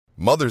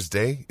Mother's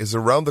Day is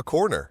around the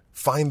corner.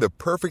 Find the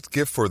perfect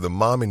gift for the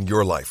mom in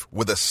your life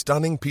with a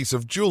stunning piece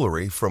of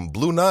jewelry from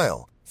Blue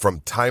Nile.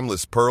 From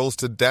timeless pearls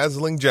to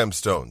dazzling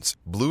gemstones,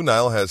 Blue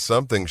Nile has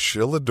something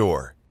she'll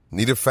adore.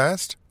 Need it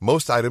fast?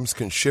 Most items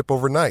can ship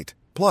overnight.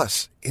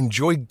 Plus,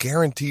 enjoy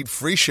guaranteed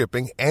free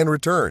shipping and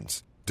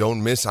returns.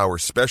 Don't miss our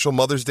special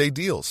Mother's Day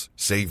deals.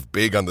 Save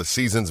big on the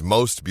season's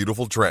most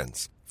beautiful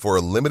trends. For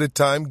a limited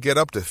time, get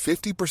up to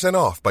 50%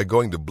 off by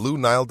going to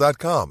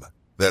BlueNile.com.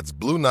 That's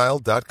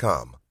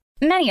BlueNile.com.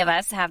 Many of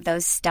us have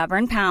those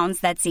stubborn pounds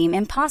that seem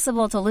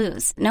impossible to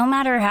lose, no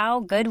matter how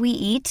good we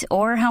eat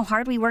or how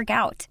hard we work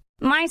out.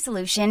 My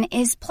solution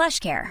is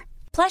PlushCare.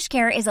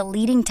 PlushCare is a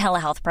leading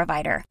telehealth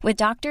provider with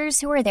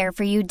doctors who are there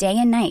for you day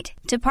and night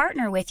to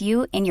partner with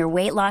you in your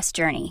weight loss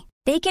journey.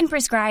 They can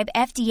prescribe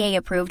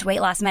FDA-approved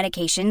weight loss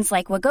medications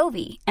like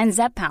Wegovy and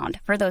Zepbound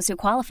for those who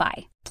qualify.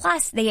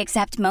 Plus, they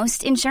accept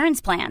most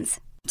insurance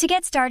plans. To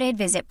get started,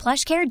 visit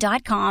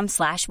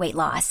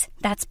plushcare.com/weightloss.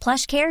 That's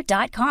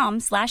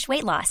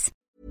plushcare.com/weightloss.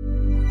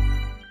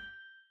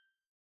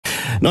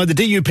 Now, the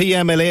DUP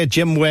MLA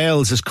Jim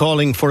Wells is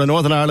calling for a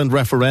Northern Ireland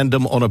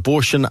referendum on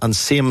abortion and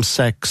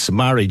same-sex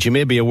marriage. You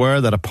may be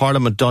aware that a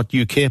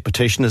Parliament.uk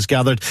petition has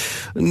gathered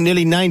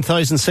nearly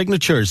 9,000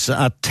 signatures.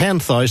 At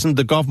 10,000,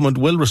 the government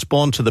will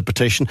respond to the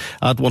petition.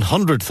 At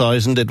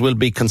 100,000, it will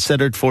be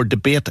considered for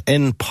debate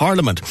in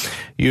Parliament.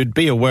 You'd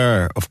be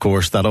aware, of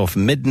course, that of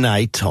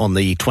midnight on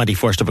the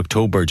 21st of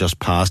October just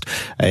past,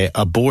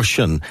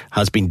 abortion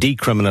has been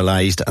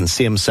decriminalised and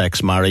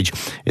same-sex marriage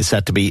is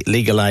set to be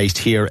legalised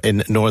here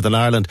in Northern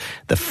Ireland.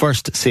 The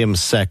first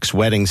same-sex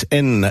weddings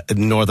in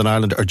Northern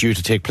Ireland are due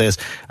to take place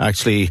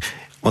actually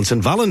on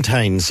St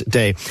Valentine's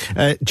Day.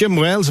 Jim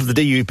Wells of the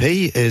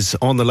DUP is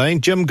on the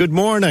line. Jim, good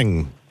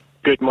morning.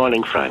 Good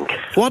morning, Frank.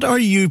 What are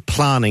you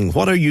planning?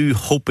 What are you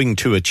hoping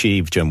to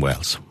achieve, Jim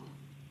Wells?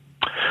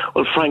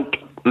 Well, Frank,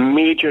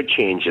 major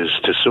changes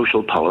to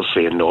social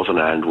policy in Northern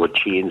Ireland would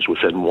change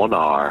within 1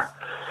 hour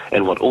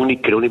in what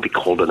could only be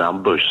called an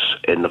ambush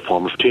in the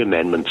form of 2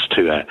 amendments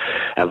to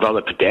a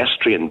rather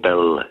pedestrian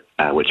bill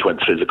which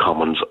went through the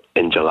Commons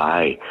in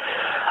July.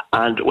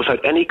 And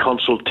without any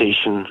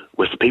consultation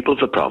with the people of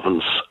the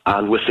province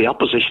and with the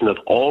opposition of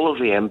all of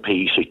the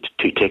MPs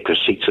to take their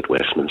seats at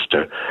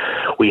Westminster,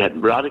 we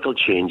had radical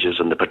changes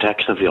in the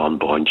protection of the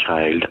unborn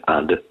child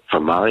and for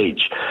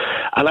marriage.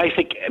 And I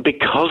think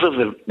because of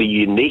the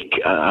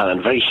unique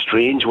and very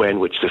strange way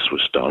in which this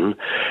was done,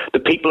 the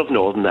people of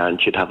Northern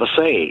Ireland should have a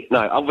say.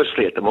 Now,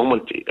 obviously, at the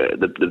moment,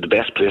 the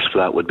best place for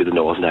that would be the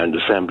Northern Ireland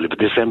Assembly, but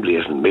the Assembly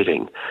isn't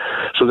meeting.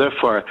 So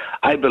therefore,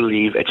 I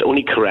believe it's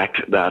only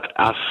correct that,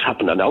 as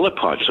happened in other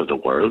parts of the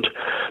world,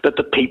 that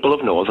the people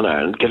of Northern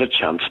Ireland get a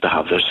chance to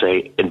have their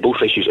say in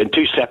both issues, in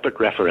 2 separate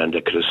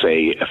referenda. Could I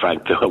say,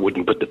 Frank, I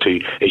wouldn't put the 2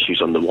 issues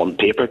on the one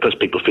paper because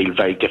people feel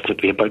very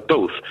differently about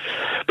both.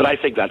 But I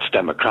think that's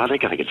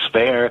democratic, I think it's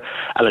fair,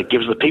 and it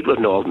gives the people of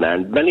Northern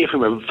Ireland, many of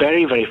whom are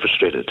very, very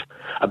frustrated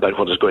about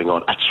what is going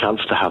on, a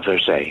chance to have their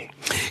say.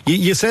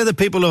 You say the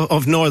people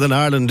of Northern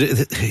Ireland,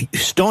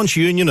 staunch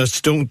unionists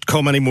don't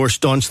come any more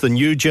staunch than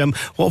you, Jim.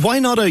 Well, why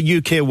not a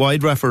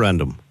UK-wide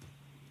referendum?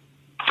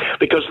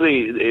 Because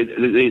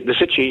the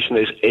situation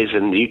is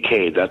in the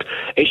UK that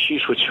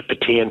issues which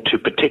pertain to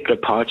particular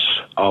parts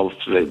of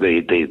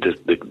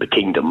the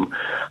kingdom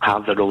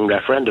have their own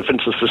referendum. For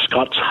instance, the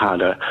Scots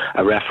had a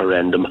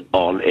referendum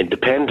on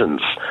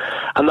independence,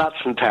 and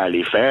that's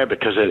entirely fair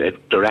because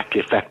it directly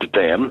affected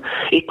them.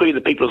 Equally,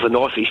 the people of the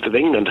northeast of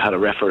England had a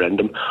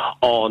referendum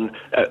on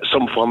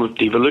some form of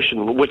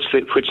devolution, which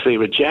they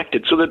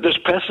rejected. So that there's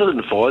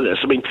precedent for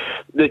this. I mean,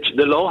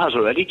 the law has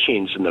already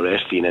changed in the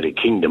rest of the United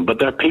Kingdom, but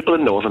there are people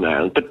in Northern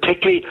Ireland,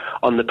 particularly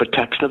on the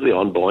protection of the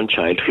unborn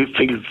child, who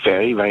feel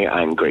very, very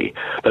angry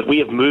that we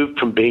have moved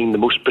from being the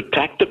most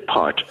protected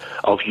part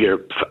of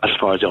Europe as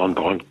far as the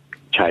unborn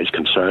child is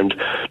concerned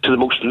to the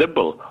most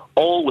liberal,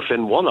 all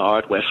within 1 hour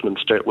at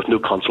Westminster with no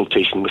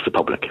consultation with the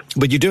public.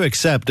 But you do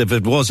accept if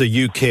it was a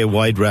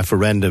UK-wide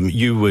referendum,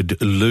 you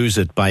would lose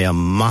it by a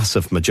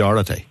massive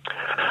majority?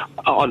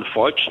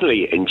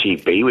 Unfortunately, in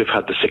GB, we've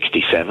had the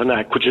 67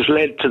 Act, which has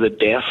led to the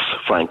deaths,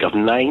 Frank, of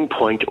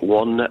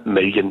 9.1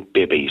 million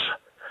babies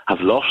have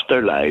lost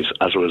their lives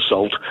as a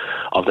result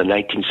of the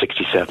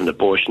 1967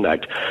 Abortion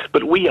Act.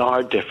 But we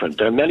are different.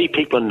 There are many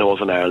people in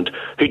Northern Ireland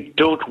who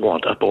don't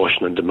want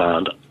abortion on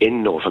demand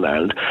in Northern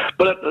Ireland,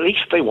 but at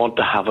least they want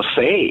to have a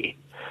say.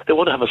 They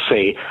want to have a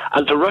say,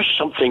 and to rush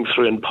something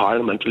through in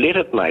Parliament late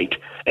at night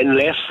in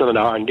less than an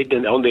hour, and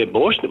on the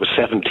abortion it was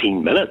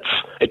 17 minutes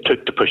it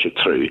took to push it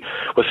through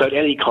without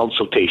any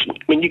consultation. I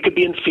mean, you could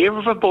be in favour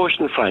of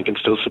abortion, Frank, and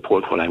still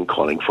support what I'm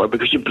calling for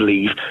because you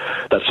believe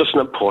that such an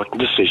important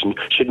decision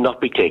should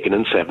not be taken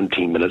in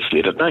 17 minutes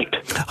late at night.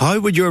 How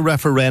would your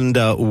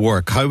referenda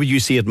work? How would you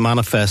see it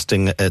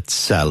manifesting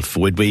itself?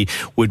 Would we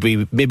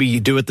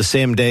maybe do it the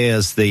same day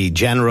as the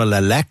general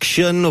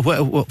election?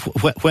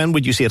 When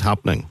would you see it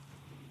happening?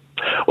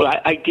 Well,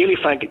 I ideally,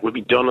 Frank, it would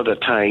be done at a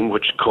time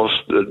which costs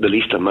the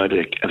least amount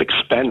of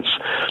expense.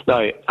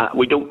 Now,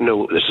 we don't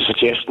know. There's a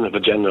suggestion of a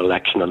general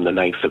election on the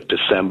 9th of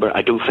December.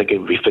 I don't think it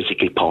would be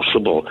physically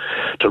possible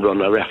to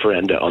run a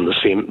referendum on the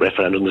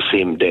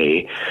same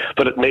day.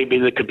 But it may be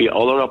there could be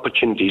other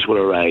opportunities will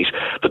arise.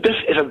 But this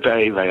is a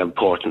very, very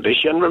important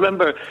issue. And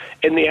remember,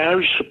 in the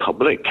Irish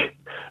Republic,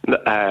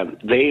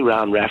 they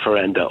ran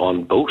referenda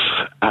on both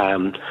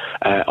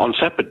on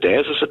separate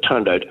days, as it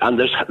turned out, and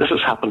this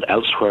has happened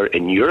elsewhere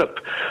in Europe.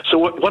 So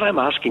what I'm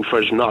asking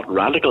for is not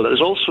radical.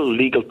 There's also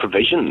legal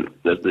provision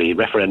that the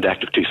Referenda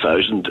Act of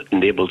 2000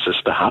 enables this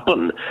to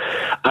happen,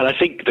 and I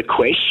think the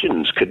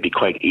questions could be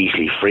quite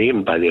easily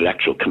framed by the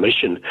Electoral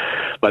Commission.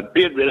 But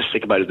being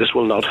realistic about it, this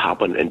will not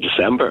happen in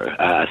December.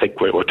 I think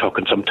we're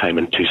talking sometime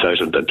in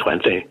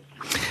 2020.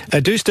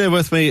 Do stay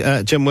with me,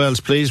 Jim Wells,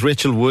 please.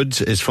 Rachel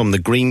Woods is from the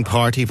Green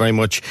Party, very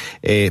much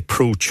a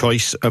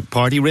pro-choice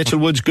party. Rachel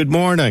Woods, good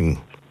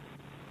morning.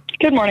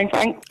 Good morning,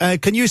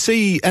 Frank. Can you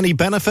see any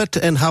benefit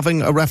in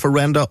having a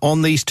referenda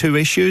on these two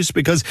issues?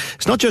 Because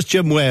it's not just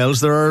Jim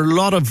Wells. There are a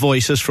lot of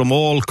voices from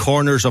all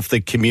corners of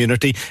the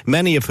community,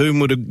 many of whom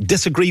would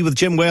disagree with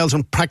Jim Wells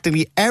on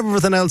practically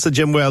everything else that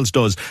Jim Wells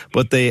does,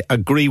 but they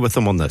agree with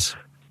him on this.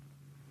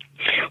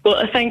 Well,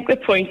 I think the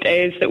point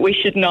is that we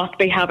should not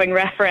be having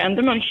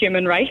referendum on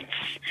human rights.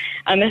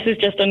 And this is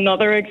just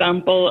another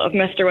example of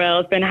Mr.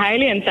 Wells being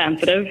highly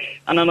insensitive,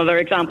 and another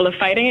example of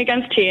fighting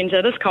against change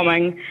that is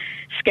coming,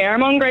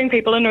 scaremongering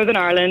people in Northern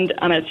Ireland,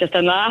 and it's just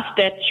a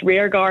last-ditch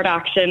rearguard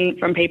action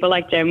from people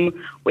like Jim.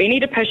 We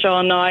need to push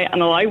on now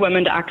and allow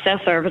women to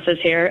access services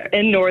here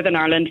in Northern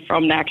Ireland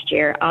from next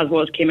year, as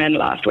came in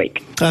last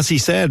week. As he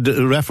said,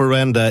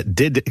 referenda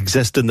did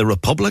exist in the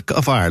Republic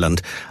of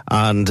Ireland,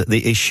 and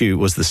the issue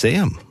was the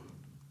same.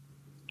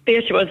 The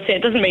issue was, it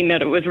doesn't mean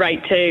that it was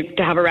right to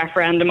have a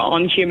referendum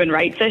on human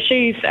rights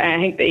issues. I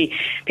think the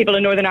people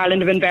in Northern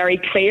Ireland have been very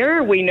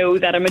clear. We know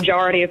that a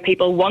majority of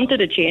people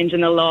wanted a change in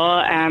the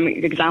law,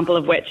 example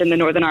of which in the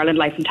Northern Ireland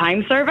Life and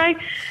Time survey.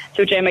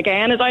 So Jim,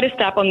 again, is out of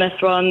step on this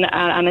one,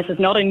 and this is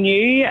not a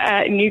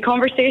new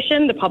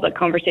conversation. The public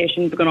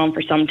conversation has been on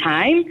for some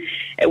time.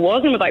 It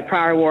wasn't without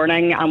prior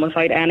warning and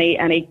without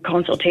any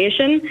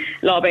consultation.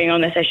 Lobbying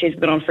on this issue has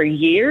been on for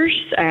years.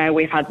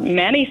 We've had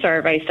many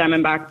surveys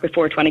stemming back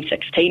before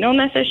 2016 on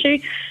this issue.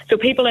 So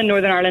people in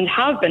Northern Ireland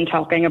have been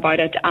talking about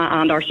it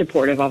and are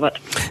supportive of it.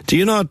 Do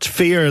you not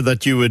fear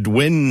that you would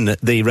win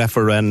the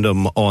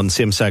referendum on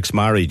same-sex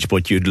marriage,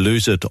 but you'd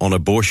lose it on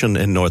abortion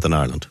in Northern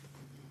Ireland?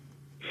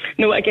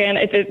 No, again,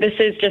 this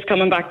is just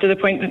coming back to the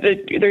point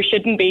that there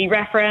shouldn't be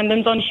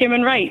referendums on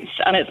human rights,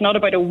 and it's not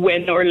about a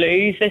win or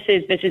lose. This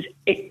is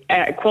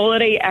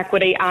equality,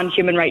 equity and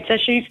human rights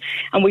issues,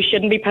 and we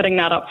shouldn't be putting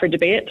that up for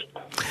debate.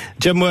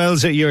 Jim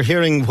Wells, you're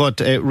hearing what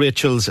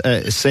Rachel's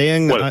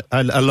saying. Well,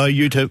 I'll allow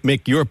you to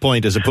make your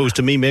point as opposed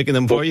to me making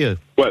them for you.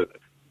 Well,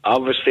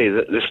 obviously,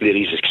 this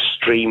lady's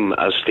extreme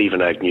as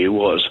Stephen Agnew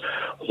was.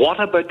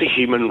 What about the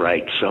human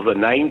rights of the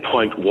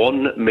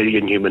 9.1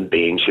 million human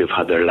beings who have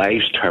had their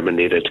lives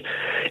terminated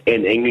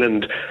in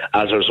England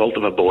as a result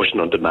of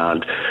abortion on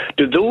demand?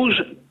 Do those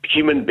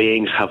human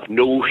beings have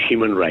no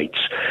human rights?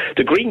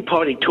 The Green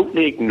Party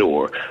totally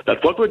ignore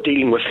that what we're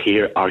dealing with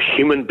here are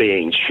human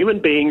beings. Human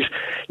beings,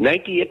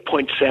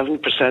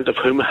 98.7% of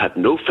whom had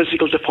no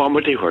physical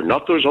deformity, who are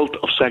not the result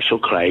of sexual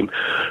crime,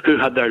 who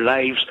had their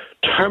lives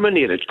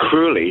terminated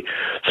cruelly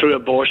through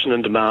abortion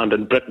on demand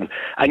in Britain.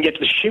 And yet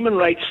the human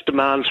rights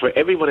demands for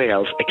everybody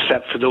else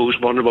except for those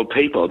vulnerable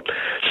people.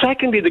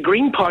 Secondly, the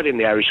Green Party in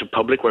the Irish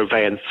Republic were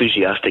very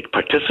enthusiastic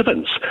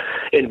participants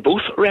in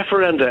both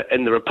referenda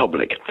in the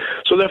Republic.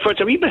 So therefore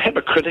it's a wee bit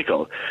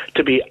hypocritical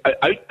to be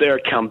out there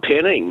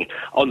campaigning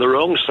on the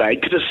wrong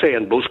side, could I say,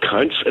 on both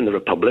counts in the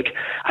Republic,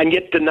 and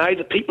yet deny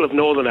the people of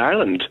Northern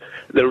Ireland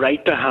the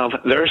right to have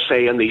their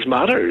say in these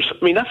matters.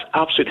 I mean, that's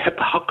absolute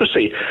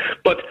hypocrisy.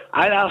 But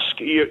I'd ask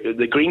you,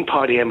 the Green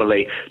Party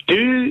MLA,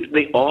 do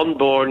the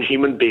unborn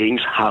human beings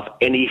have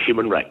any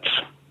human rights?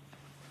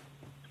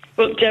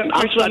 Well, Jim,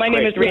 first of all, my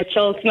name is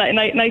Rachel. It's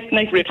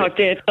nice to talk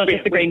to you. It's not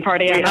just the Green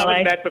Party MLA. We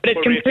haven't met before, but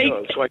it's complete.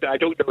 Rachel, so I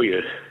don't know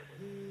you.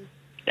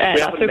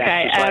 That's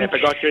okay. I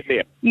forgot your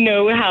name.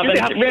 No, we haven't.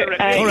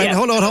 All right,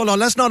 hold on.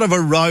 Let's not have a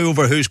row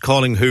over who's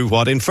calling who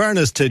what. In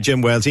fairness to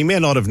Jim Wells, he may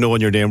not have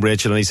known your name,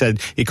 Rachel, and he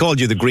said he called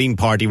you the Green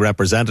Party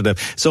representative.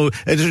 So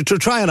to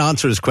try and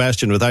answer his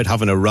question without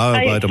having a row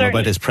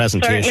about his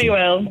presentation. Certainly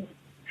will.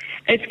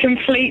 It's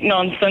complete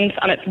nonsense,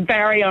 and it's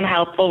very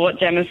unhelpful what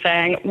Jim is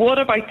saying. What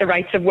about the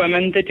rights of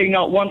women that do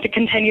not want to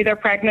continue their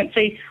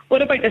pregnancy?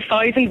 What about the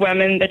 1,000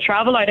 women that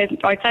travel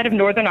outside of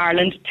Northern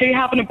Ireland to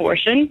have an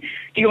abortion?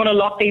 Do you want to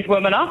lock these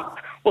women up?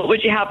 What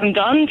would you have them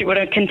done? Do you want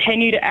to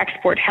continue to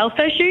export health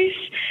issues?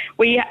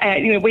 We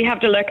have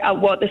to look at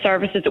what the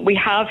services that we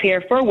have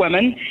here for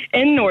women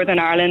in Northern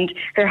Ireland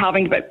who are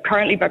having to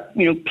currently book,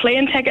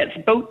 plane tickets,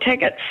 boat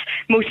tickets,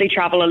 mostly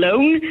travel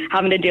alone,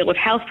 having to deal with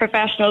health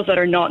professionals that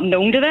are not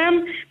known to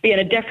them, be in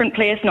a different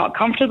place, not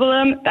comfortable with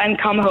them, then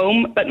come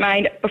home. But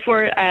mind,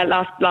 before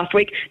last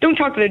week, don't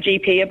talk to the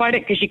GP about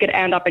it because you could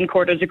end up in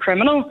court as a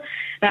criminal.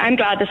 Now, I'm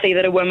glad to see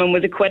that a woman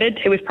was acquitted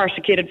who was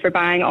persecuted for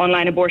buying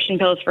online abortion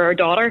pills for her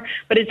daughter.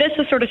 But is this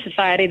the sort of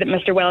society that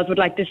Mr. Wells would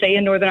like to see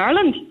in Northern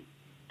Ireland?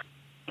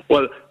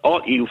 Well,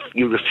 you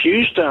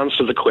refuse to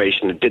answer the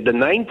question. Did the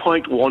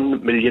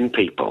 9.1 million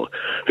people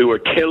who were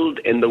killed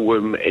in the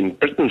womb in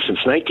Britain since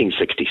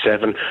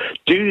 1967,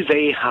 do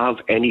they have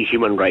any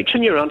human rights?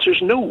 And your answer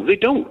is no, they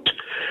don't.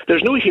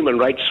 There's no human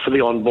rights for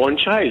the unborn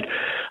child.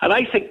 And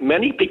I think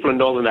many people in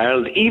Northern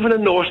Ireland, even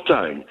in North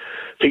Down,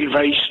 feel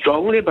very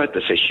strongly about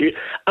this issue.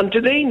 And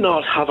do they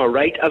not have a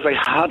right, as they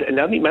had in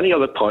many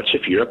other parts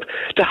of Europe,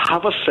 to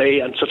have a say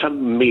in such a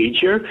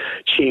major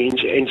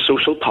change in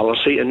social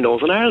policy in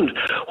Northern Ireland?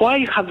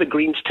 Why have the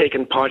Greens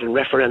taken part in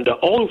referenda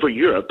all over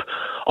Europe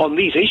on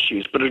these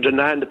issues, but are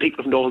denying the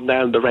people of Northern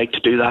Ireland the right to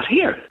do that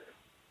here?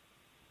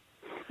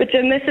 But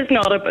Jim, this is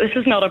not about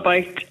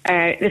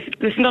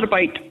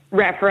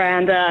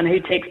referenda and who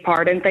takes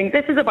part in things.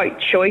 This is about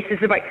choice. This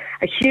is about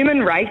a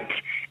human right.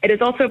 It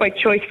is also about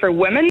choice for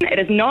women. It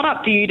is not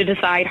up to you to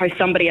decide how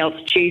somebody else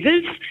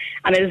chooses,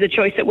 and it is a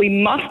choice that we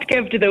must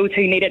give to those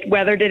who need it,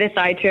 whether they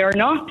decide to or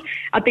not.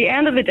 At the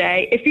end of the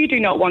day, if you do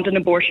not want an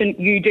abortion,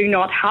 you do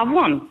not have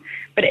one.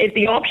 But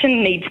the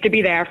option needs to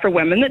be there for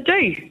women that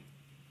do.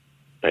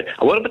 Right.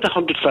 And what about the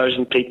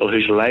 100,000 people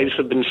whose lives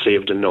have been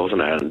saved in Northern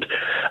Ireland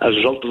as a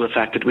result of the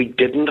fact that we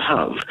didn't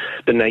have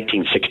the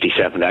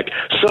 1967 Act?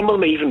 Some of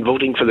them even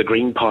voting for the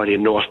Green Party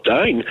in North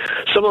Down.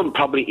 Some of them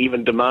probably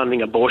even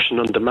demanding abortion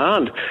on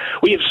demand.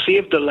 We have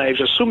saved the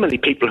lives of so many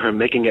people who are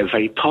making a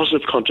very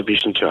positive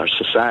contribution to our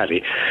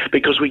society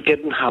because we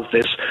didn't have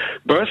this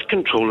birth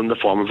control in the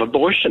form of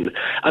abortion.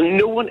 And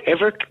no one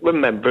ever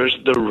remembers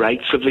the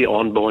rights of the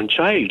unborn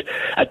child.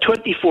 A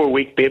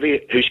 24-week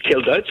baby who's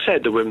killed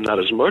outside the womb, that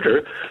is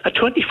murder. A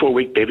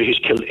 24-week baby who's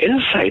killed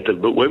inside the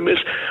womb is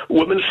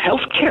women's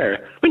health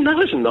care. I mean, that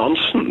is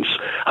nonsense.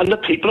 And the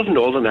people of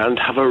Northern Ireland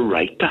have a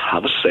right to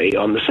have a say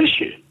on this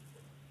issue.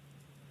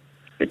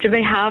 But do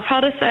they have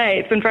had a say?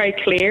 It's been very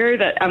clear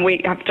that, and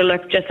we have to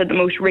look just at the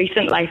most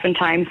recent Life and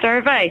Time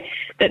survey,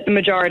 that the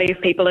majority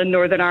of people in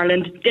Northern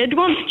Ireland did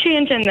want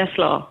change in this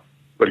law.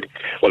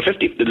 Well,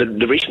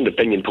 the recent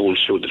opinion polls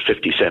showed that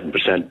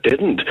 57%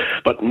 didn't,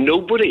 but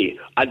nobody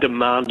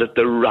demanded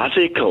the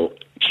radical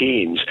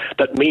change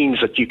that means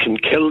that you can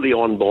kill the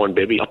unborn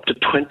baby up to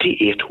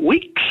 28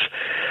 weeks.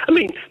 I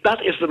mean, that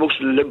is the most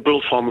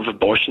liberal form of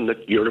abortion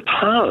that Europe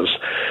has.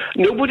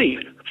 Nobody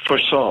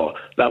foresaw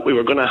that we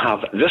were going to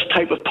have this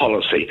type of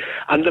policy,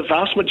 and the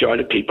vast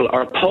majority of people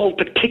are appalled,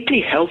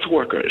 particularly health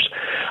workers.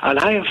 And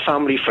I have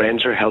family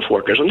friends who are health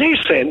workers, and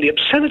they're saying the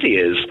obscenity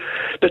is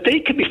that they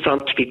could be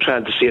frantically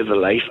trying to save the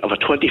life of a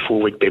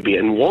 24-week baby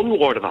in one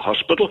ward of a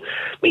hospital.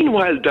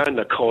 Meanwhile, down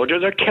the corridor,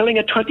 they're killing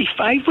a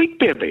 25-week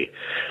baby.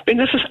 I mean,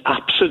 this is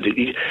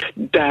absolutely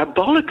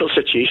diabolical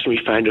situation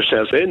we find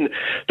ourselves in.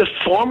 The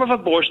form of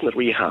abortion that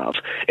we have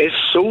is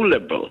so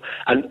liberal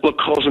and will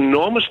cause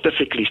enormous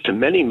difficulties to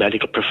many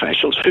medical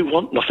professionals who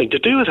want nothing to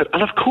do with it.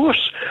 And of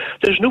course,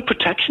 there's no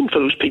protection for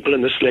those people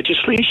in this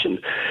legislation.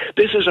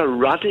 This is a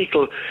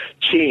radical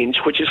change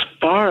which is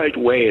far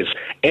outweighs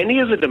any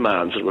of the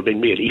demands that were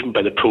being made, even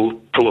by the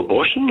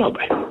pro-abortion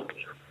lobby.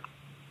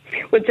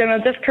 Well, Jim, I'll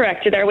just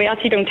correct you there. We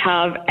actually don't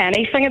have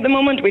anything at the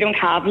moment. We don't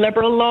have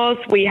liberal laws.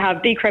 We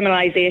have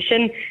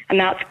decriminalisation, and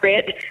that's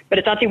great, but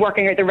it's actually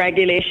working out the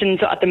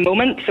regulations at the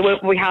moment. So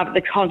we have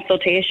the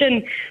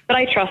consultation. But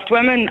I trust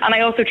women, and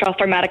I also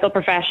trust our medical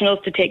professionals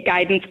to take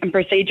guidance and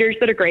procedures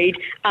that are agreed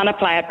and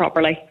apply it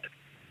properly.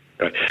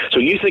 Right. So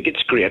you think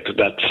it's great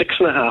that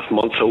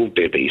 6.5-month-old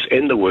babies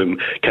in the womb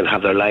can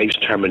have their lives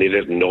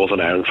terminated in Northern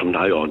Ireland from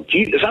now on?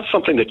 Is that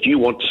something that you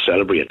want to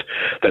celebrate,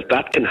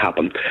 that can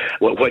happen?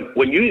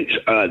 When you,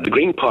 the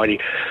Green Party,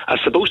 are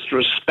supposed to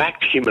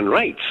respect human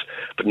rights,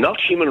 but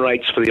not human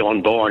rights for the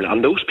unborn,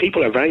 and those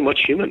people are very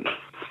much human.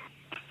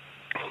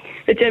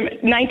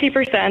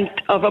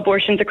 90% of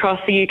abortions across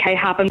the UK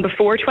happen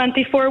before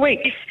 24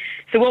 weeks.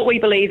 So what we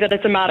believe that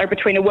it's a matter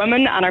between a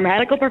woman and our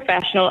medical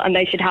professional, and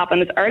they should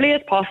happen as early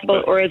as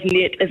possible or as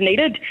late as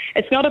needed.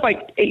 It's not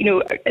about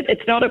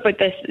it's not about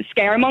this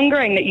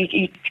scaremongering that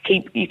you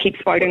keep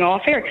spouting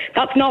off here.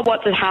 That's not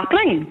what's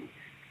happening.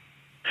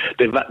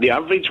 The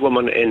average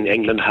woman in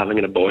England having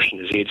an abortion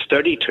is age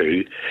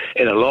 32,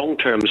 in a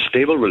long-term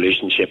stable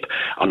relationship,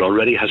 and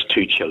already has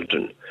 2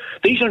 children.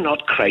 These are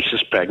not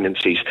crisis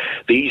pregnancies.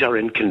 These are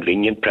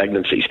inconvenient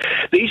pregnancies.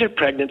 These are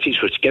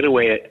pregnancies which get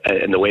away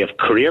in the way of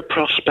career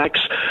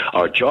prospects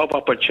or job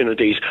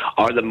opportunities,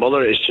 or the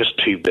mother is just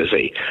too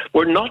busy.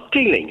 We're not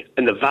dealing,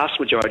 in the vast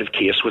majority of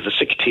cases, with the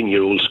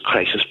 16-year-old's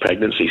crisis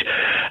pregnancies.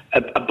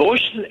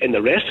 Abortion in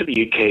the rest of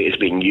the UK is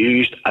being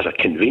used as a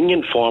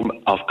convenient form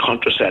of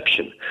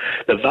contraception.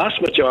 abortion. The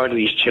vast majority of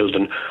these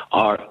children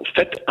are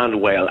fit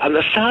and well. And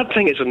the sad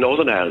thing is, in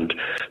Northern Ireland,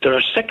 there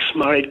are 6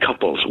 married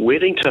couples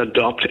waiting to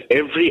adopt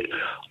every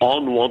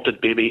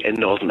unwanted baby in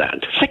Northern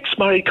Ireland. 6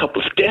 married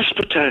couples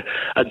desperate to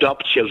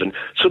adopt children.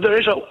 So there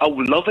is a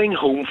loving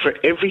home for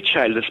every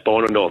child that's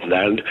born in Northern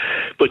Ireland.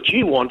 But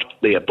you want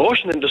the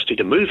abortion industry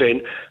to move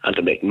in and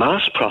to make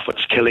mass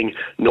profits killing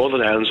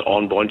Northern Ireland's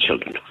unborn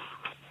children.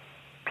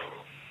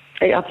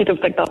 I actually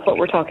don't think that's what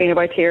we're talking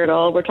about here at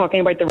all. We're talking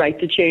about the right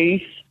to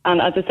choose.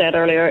 And as I said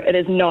earlier, it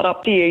is not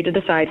up to you to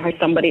decide how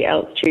somebody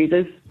else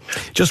chooses.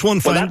 Just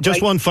one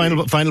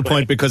final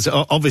point, because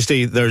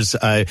obviously there's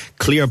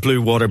clear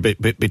blue water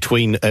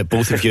between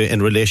both of you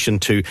in relation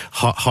to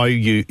how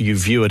you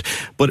view it.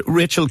 But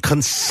Rachel,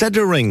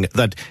 considering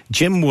that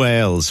Jim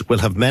Wales will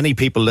have many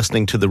people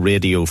listening to the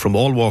radio from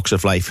all walks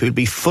of life who'll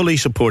be fully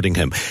supporting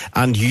him,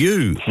 and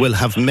you will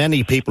have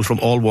many people from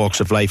all walks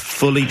of life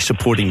fully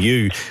supporting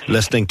you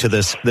listening to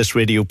this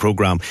radio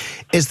programme,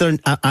 is there,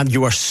 and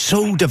you are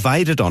so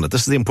divided on it,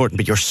 this is the important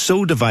bit, you're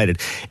so divided,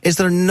 is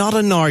there not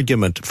an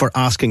argument for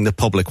asking the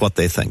public what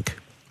they think?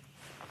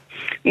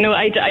 No,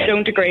 I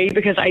don't agree,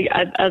 because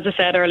as I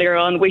said earlier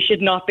on, we should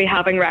not be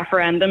having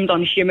referendums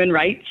on human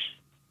rights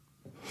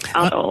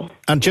at all.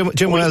 And Jim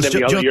Wells,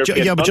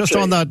 but just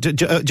on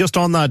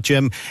that,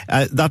 Jim,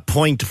 that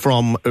point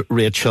from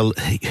Rachel,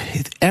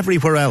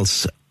 everywhere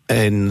else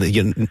in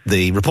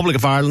the Republic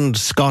of Ireland,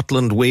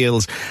 Scotland,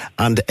 Wales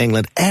and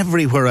England,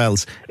 everywhere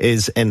else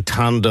is in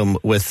tandem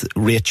with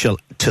Rachel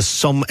to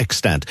some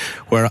extent,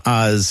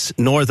 whereas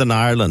Northern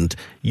Ireland,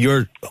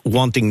 you're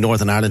wanting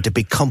Northern Ireland to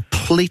be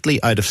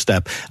completely out of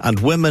step, and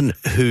women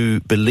who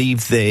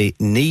believe they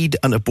need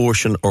an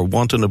abortion or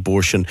want an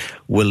abortion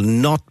will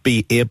not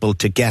be able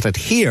to get it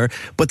here,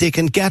 but they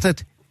can get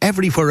it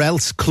everywhere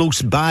else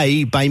close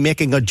by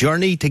making a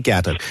journey to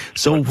get it.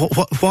 So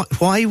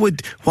why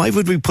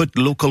would we put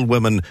local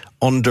women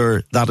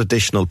under that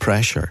additional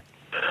pressure?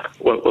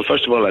 Well,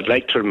 first of all, I'd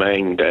like to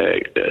remind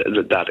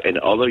that in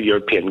other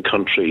European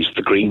countries,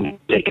 the Greens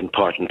have taken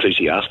part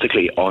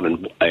enthusiastically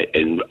on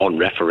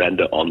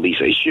referenda on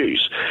these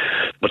issues,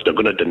 but they're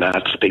going to deny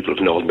it to the people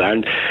of Northern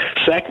Ireland.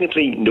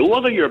 Secondly, no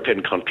other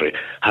European country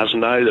has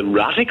now the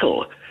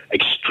radical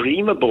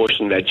extreme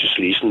abortion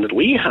legislation that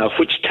we have,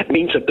 which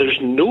means that there's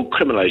no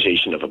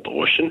criminalisation of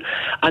abortion,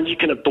 and you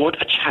can abort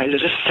a child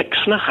that is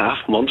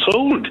 6.5 months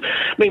old.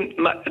 I mean,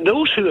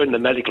 those who are in the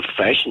medical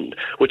profession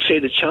would say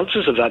the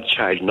chances of that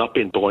child not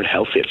being born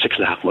healthy at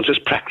 6.5 months is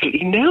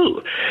practically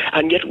nil,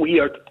 and yet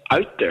we are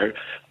out there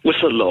with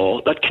a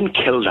law that can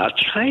kill that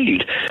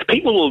child.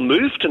 People will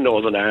move to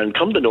Northern Ireland,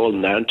 come to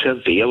Northern Ireland to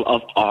avail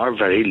of our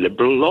very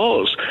liberal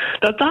laws.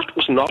 Now, that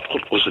was not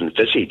what was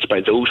envisaged by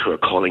those who are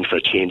calling for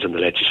a change in the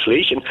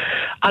legislation,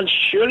 and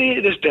surely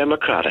it is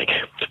democratic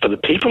for the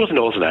people of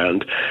Northern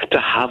Ireland to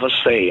have a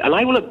say, and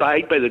I will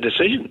abide by the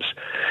decisions.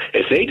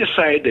 If they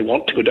decide they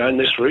want to go down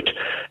this route,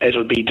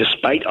 it'll be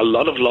despite a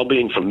lot of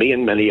lobbying from me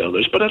and many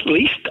others, but at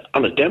least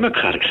on a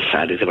democratic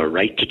society they have a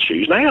right to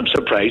choose. And I am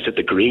surprised that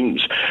the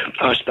Greens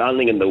are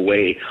standing in the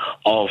way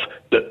of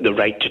the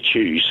right to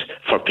choose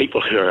for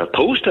people who are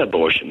opposed to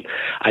abortion,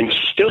 and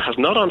still has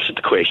not answered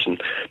the question,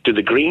 do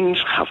the Greens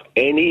have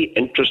any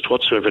interest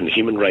whatsoever in the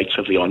human rights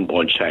of the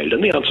unborn child?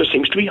 And the answer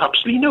seems to be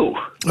absolutely no.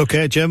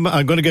 Okay, Jim,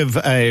 I'm going to give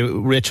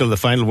Rachel the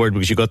final word,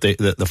 because you got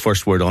the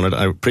first word on it.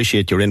 I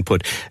appreciate your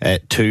input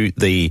to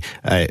the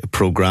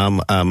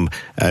programme.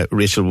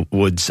 Rachel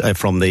Woods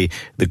from the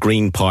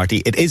Green Party.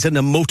 It is an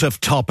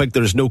emotive topic,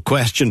 there is no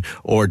question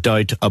or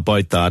doubt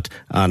about that,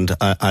 and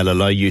I'll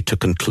allow you to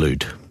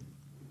conclude.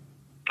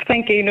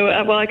 Thank you. No,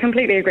 well, I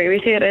completely agree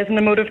with you. It is an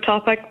emotive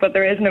topic, but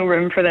there is no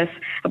room for this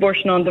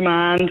abortion on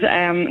demand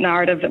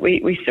narrative that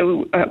we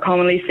so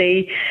commonly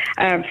see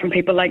from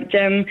people like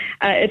Jim.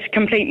 It's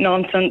complete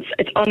nonsense.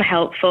 It's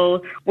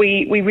unhelpful.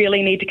 We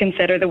really need to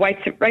consider the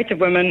rights of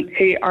women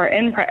who are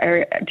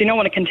do not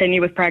want to continue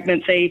with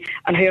pregnancy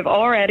and who have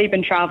already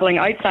been travelling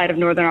outside of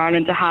Northern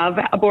Ireland to have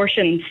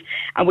abortions.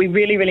 And we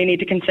really, really need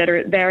to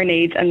consider their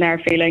needs and their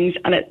feelings.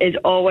 And it is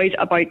always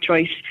about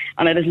choice,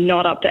 and it is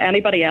not up to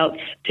anybody else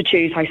to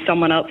choose how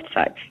someone else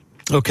decides.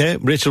 Okay,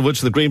 Rachel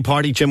Woods from the Green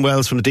Party, Jim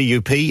Wells from the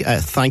DUP,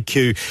 thank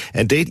you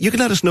indeed. You can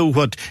let us know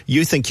what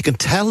you think. You can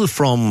tell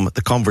from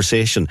the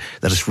conversation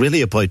that it's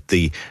really about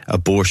the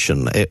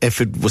abortion. If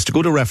it was to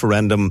go to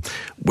referendum,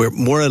 we're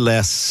more or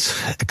less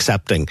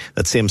accepting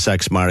that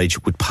same-sex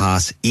marriage would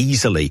pass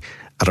easily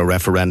at a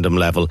referendum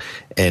level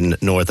in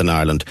Northern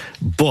Ireland.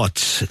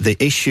 But the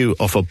issue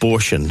of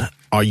abortion,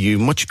 are you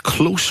much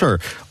closer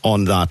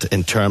on that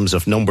in terms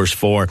of numbers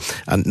for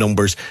and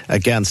numbers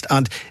against?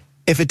 And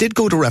if it did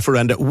go to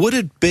referenda, would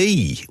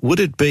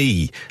it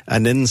be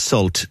an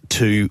insult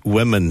to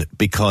women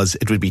because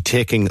it would be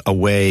taking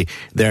away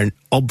their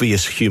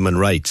obvious human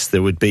rights?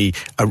 There would be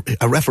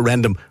a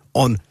referendum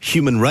on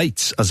human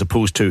rights as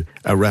opposed to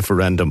a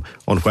referendum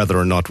on whether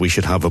or not we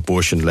should have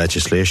abortion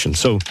legislation.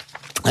 So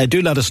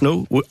Do let us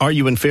know. Are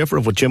you in favour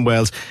of what Jim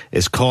Wells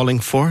is calling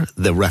for,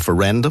 the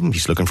referendum?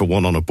 He's looking for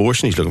one on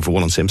abortion. He's looking for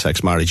one on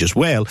same-sex marriage as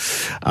well.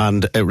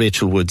 And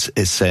Rachel Woods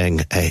is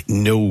saying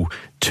no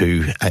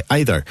to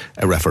either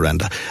a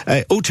referenda.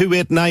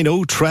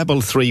 02890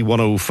 333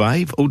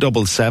 105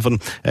 077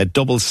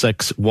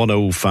 66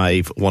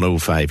 105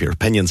 105. Your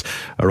opinions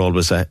are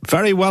always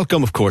very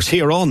welcome, of course,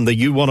 here on the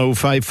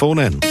U105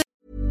 phone-in.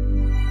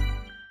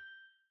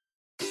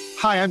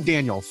 Hi, I'm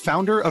Daniel,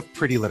 founder of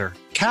Pretty Litter.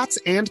 Cats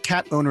and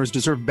cat owners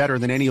deserve better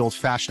than any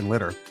old-fashioned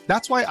litter.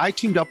 That's why I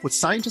teamed up with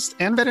scientists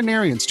and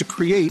veterinarians to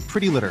create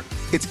Pretty Litter.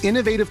 Its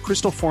innovative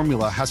crystal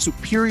formula has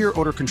superior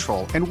odor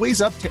control and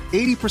weighs up to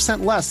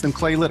 80% less than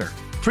clay litter.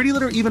 Pretty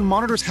Litter even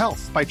monitors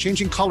health by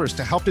changing colors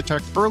to help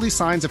detect early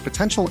signs of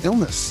potential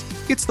illness.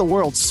 It's the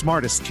world's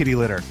smartest kitty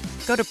litter.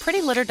 Go to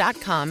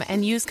prettylitter.com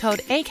and use code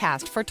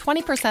ACAST for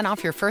 20%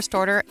 off your first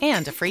order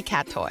and a free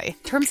cat toy.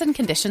 Terms and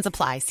conditions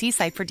apply. See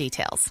site for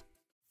details.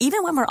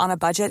 Even when we're on a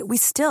budget, we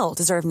still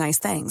deserve nice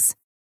things.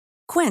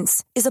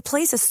 Quince is a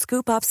place to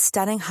scoop up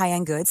stunning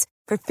high-end goods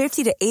for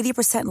 50 to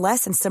 80%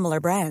 less than similar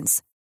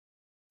brands.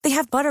 They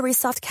have buttery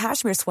soft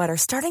cashmere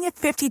sweaters starting at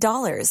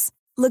 $50,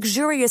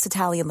 luxurious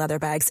Italian leather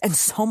bags, and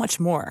so much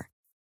more.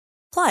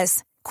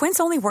 Plus, Quince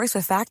only works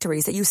with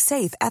factories that use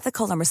safe,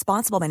 ethical, and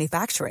responsible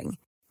manufacturing.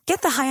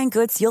 Get the high-end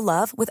goods you'll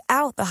love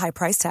without the high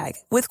price tag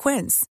with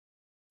Quince.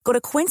 Go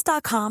to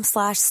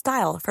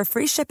quince.com/style for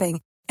free shipping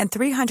and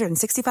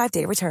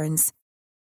 365-day returns.